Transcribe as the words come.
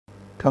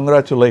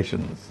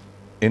Congratulations,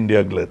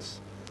 IndiaGlitz.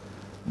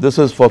 This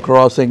is for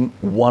crossing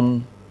 1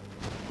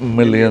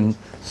 million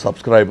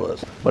subscribers,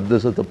 but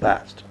this is the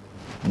past.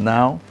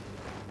 Now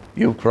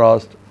you've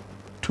crossed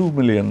 2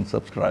 million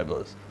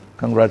subscribers.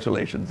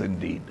 Congratulations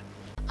indeed.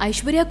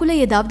 ஐஸ்வர்யாக்குள்ள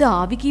ஏதாவது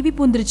ஆவி kiwi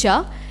பூந்துருச்சா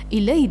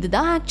இல்ல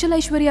இதுதான் actual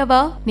ஐஸ்வர்யாவா?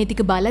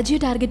 நேத்திக்கு பாலாஜியை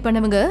target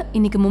பண்ணவங்க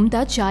இன்னைக்கு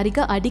மும்தாஜ்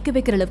ஷாரிகா அடிக்க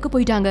வைக்கிற அளவுக்கு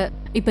போயிட்டாங்க.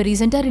 இப்ப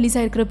ரீசெண்டா ரிலீஸ்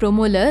ஆயிருக்கிற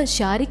ப்ரோமோல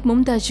ஷாரிக்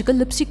மும்தாஜுக்கு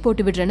லிப்ஸ்டிக்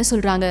போட்டு விடுறேன்னு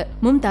சொல்றாங்க.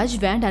 மும்தாஜ்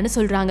வேண்டான்னு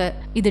சொல்றாங்க.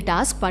 இது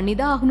டாஸ்க்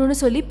பண்ணிதான் ஆகணும்னு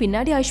சொல்லி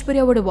பின்னாடி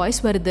ஐஸ்வர்யாவோட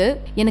வாய்ஸ் வருது.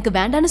 எனக்கு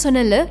வேண்டான்னு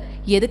சொன்னல,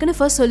 எதுக்குன்னு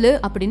ஃபர்ஸ்ட் சொல்லு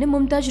அப்படின்னு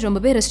மும்தாஜ்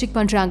ரொம்பவே ரெஸ்ட்ரிக்ட்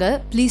பண்றாங்க.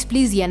 ப்ளீஸ்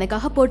ப்ளீஸ்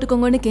எனக்காக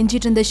போட்டுக்கோங்கன்னு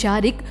கெஞ்சிட்டு இருந்த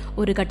ஷாரிக்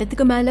ஒரு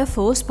கட்டத்துக்கு மேல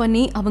ஃபோர்ஸ்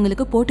பண்ணி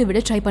அவங்களுக்கு போட்டு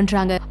விட ட்ரை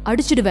பண்றாங்க.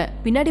 அடிச்சிடுவேன்,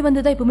 பின்னாடி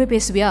வந்துதான் எப்பவுமே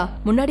பேசுவியா,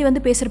 முன்னாடி வந்து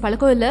பேசுற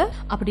பழக்கம் இல்ல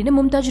அப்படின்னு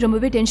மும்தாஜ்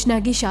ரொம்பவே டென்ஷன்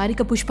ஆகி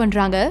ஷாரிக்க புஷ்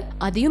பண்றாங்க.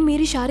 அதையும்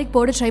மீறி ஷாரிக்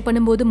போட ட்ரை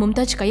பண்ணும்போது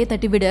மும்தாஜ் கையை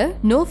தட்டி விட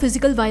நோ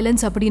பிசிக்கல்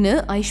வயலன்ஸ் அப்படின்னு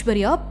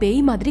ஐஸ்வர்யா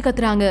பேய் மாதிரி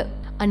கத்துறாங்க.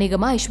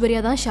 அநேகமா ஐஸ்வர்யா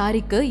தான்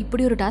ஷாரிக்கு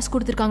இப்படி ஒரு டாஸ்க்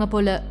கொடுத்திருக்காங்க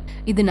போல.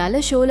 இதனால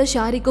ஷோல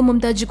ஷாரிக்கும்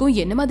மும்தாஜுக்கும்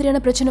என்ன மாதிரியான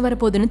பிரச்சனை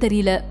வரப்போகுதுன்னு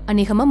தெரியல.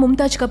 அநேகமா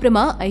மும்தாஜ்க்கு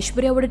அப்புறமா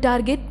ஐஸ்வர்யாவோட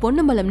டார்கெட்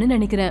பொன்னம்பலம்னு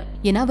நினைக்கிறேன்.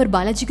 ஏன்னா அவர்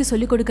பாலாஜிக்கு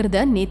சொல்லி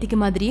கொடுக்கறத நேத்திக்கு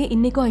மாதிரியே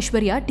இன்னைக்கும்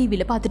ஐஸ்வர்யா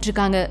டிவில பாத்துட்டு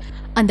இருக்காங்க.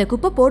 அந்த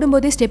குப்பை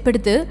போடும்போதே ஸ்டெப்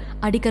எடுத்து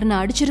அடிக்கிறனா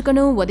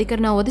அடிச்சிருக்கணும்,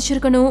 உதைக்கிறனா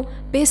உதைச்சிருக்கணும்,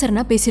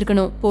 பேசுறனா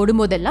பேசிருக்கணும்.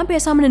 போடும்போதெல்லாம்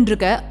பேசாம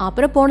நின்றுருக்க,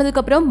 அப்புறம்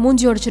போனதுக்கு அப்புறம்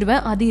மூஞ்சி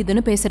உடைச்சிருவேன் அது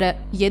இதுன்னு பேசுற.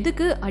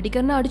 எதுக்கு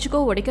அடிக்கிறனா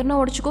அடிச்சுக்கோ, உடைக்கிறனா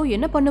உடைச்சுக்கோ,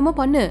 என்ன பண்ணுமோ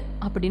பண்ணு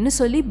அப்படின்னு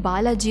சொல்லி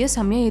பாலாஜியை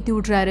செம்மையா ஏத்தி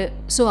விடுறாரு.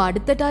 சோ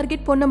அடுத்த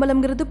டார்கெட்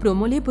பொன்னம்பலம்ங்கிறது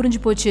ப்ரோமோலயே புரிஞ்சு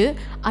போச்சு.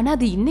 ஆனா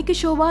அது இன்னைக்கு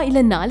ஷோவா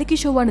இல்ல நாளைக்கு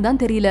ஷோவான்னு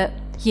தான் தெரியல.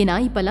 ஏன்னா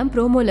இப்பெல்லாம்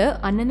ப்ரோமோல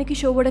அன்னன்னைக்கு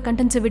ஷோவோட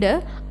கண்டென்ட்ஸை விட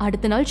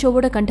அடுத்த நாள்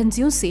ஷோவோட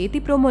கண்டென்ட்ஸையும் சேர்த்து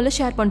ப்ரோமோல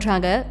ஷேர்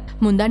பண்றாங்க.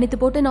 முந்தானித்து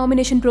போட்ட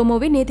நாமினேஷன்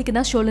ப்ரோமோவே நேத்திக்கு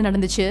தான் ஷோல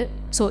நடந்துச்சு.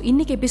 ஸோ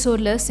இன்னைக்கு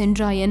எபிசோட்ல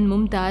சென்ட்ராயன்,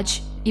 மும்தாஜ்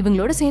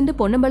இவங்களோட சேர்ந்து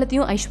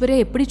பொன்னம்பலத்தையும் ஐஸ்வர்யா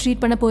எப்படி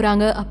ட்ரீட் பண்ண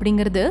போறாங்க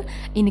அப்படிங்கறது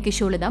இன்னைக்கு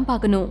ஷோல தான்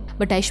பார்க்கணும்.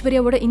 பட்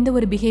ஐஸ்வர்யாவோட இந்த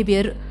ஒரு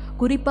பிஹேவியர்,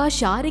 குறிப்பா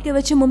ஷாரிக்கை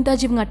வச்சு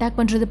மும்தாஜ் இவங்க அட்டாக்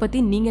பண்றதை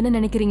பத்தி நீங்க என்ன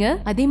நினைக்கிறீங்க?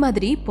 அதே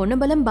மாதிரி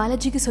பொன்னம்பலம்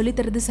பாலாஜிக்கு சொல்லி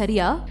தரது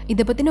சரியா?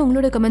 இதை பத்தின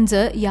உங்களோட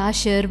கமெண்ட்ஸை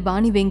யாஷர்,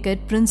 வாணி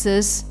வெங்கட்,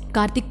 பிரின்சஸ்,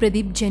 கார்த்திக்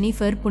பிரதீப்,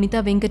 ஜெனிஃபர்,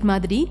 புனிதா வெங்கட்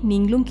மாதிரி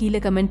நீங்களும்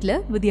கீழே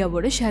கமெண்ட்ல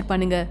வித்யாவோட ஷேர்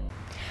பண்ணுங்க.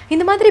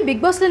 இந்த மாதிரி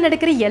பிக் பாஸ்ல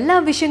நடக்கிற எல்லா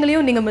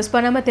விஷயங்களையும் நீங்க மிஸ்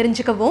பண்ணாம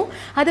தெரிஞ்சுக்கவும்,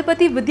 அதை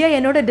பத்தி வித்யா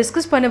என்னோட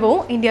டிஸ்கஸ் பண்ணவும்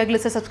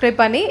IndiaGlitz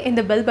சப்ஸ்கிரைப் பண்ணி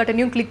இந்த பெல்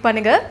பட்டனையும் கிளிக்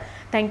பண்ணுங்க.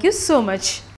 Thank you so much.